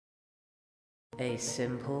A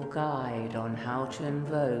simple guide on how to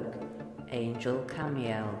invoke Angel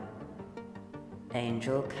Camael.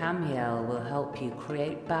 Angel Camael will help you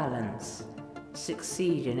create balance,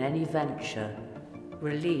 succeed in any venture,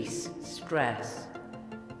 release stress.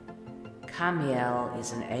 Camael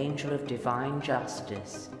is an angel of divine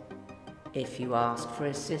justice. If you ask for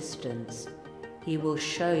assistance, he will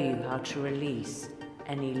show you how to release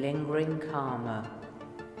any lingering karma.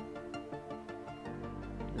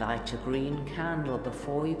 Light a green candle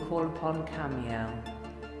before you call upon Camael.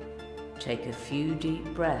 Take a few deep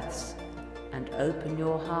breaths and open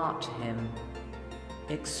your heart to him.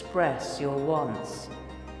 Express your wants,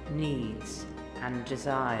 needs, and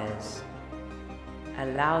desires.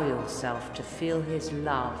 Allow yourself to feel his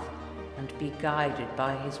love and be guided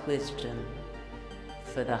by his wisdom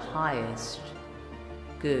for the highest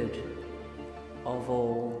good of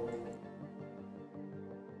all.